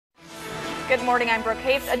Good morning, I'm Brooke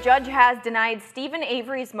Hapes. A judge has denied Stephen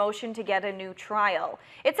Avery's motion to get a new trial.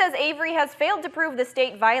 It says Avery has failed to prove the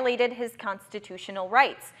state violated his constitutional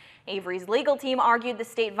rights. Avery's legal team argued the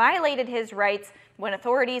state violated his rights when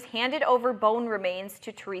authorities handed over bone remains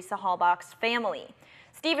to Teresa Halbach's family.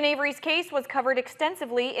 Stephen Avery's case was covered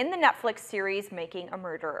extensively in the Netflix series Making a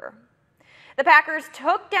Murderer. The Packers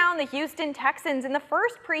took down the Houston Texans in the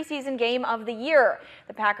first preseason game of the year.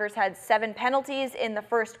 The Packers had 7 penalties in the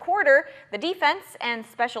first quarter. The defense and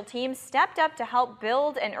special teams stepped up to help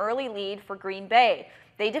build an early lead for Green Bay.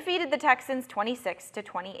 They defeated the Texans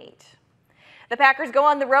 26-28. The Packers go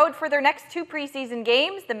on the road for their next 2 preseason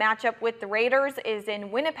games. The matchup with the Raiders is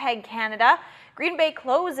in Winnipeg, Canada. Green Bay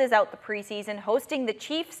closes out the preseason hosting the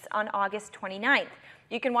Chiefs on August 29th.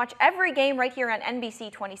 You can watch every game right here on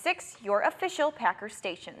NBC26, your official Packers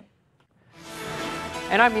station.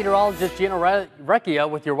 And I'm meteorologist Gina Recchia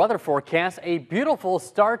with your weather forecast. A beautiful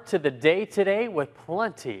start to the day today with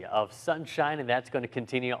plenty of sunshine, and that's going to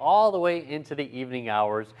continue all the way into the evening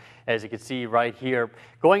hours, as you can see right here.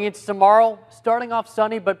 Going into tomorrow, starting off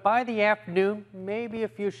sunny, but by the afternoon, maybe a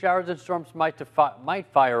few showers and storms might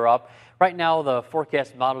fire up. Right now, the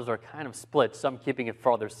forecast models are kind of split, some keeping it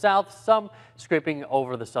farther south, some scraping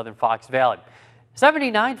over the southern Fox Valley.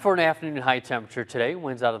 79 for an afternoon high temperature today.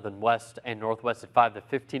 Winds out of the west and northwest at 5 to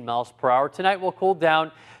 15 miles per hour. Tonight will cool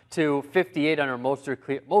down to 58 under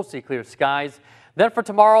mostly clear skies. Then for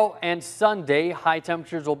tomorrow and Sunday, high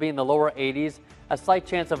temperatures will be in the lower 80s. A slight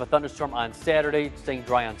chance of a thunderstorm on Saturday, staying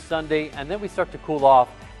dry on Sunday, and then we start to cool off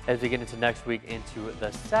as we get into next week into the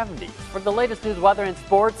 70s. For the latest news, weather, and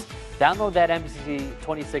sports, download that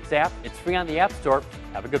NBC26 app. It's free on the App Store.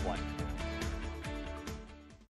 Have a good one.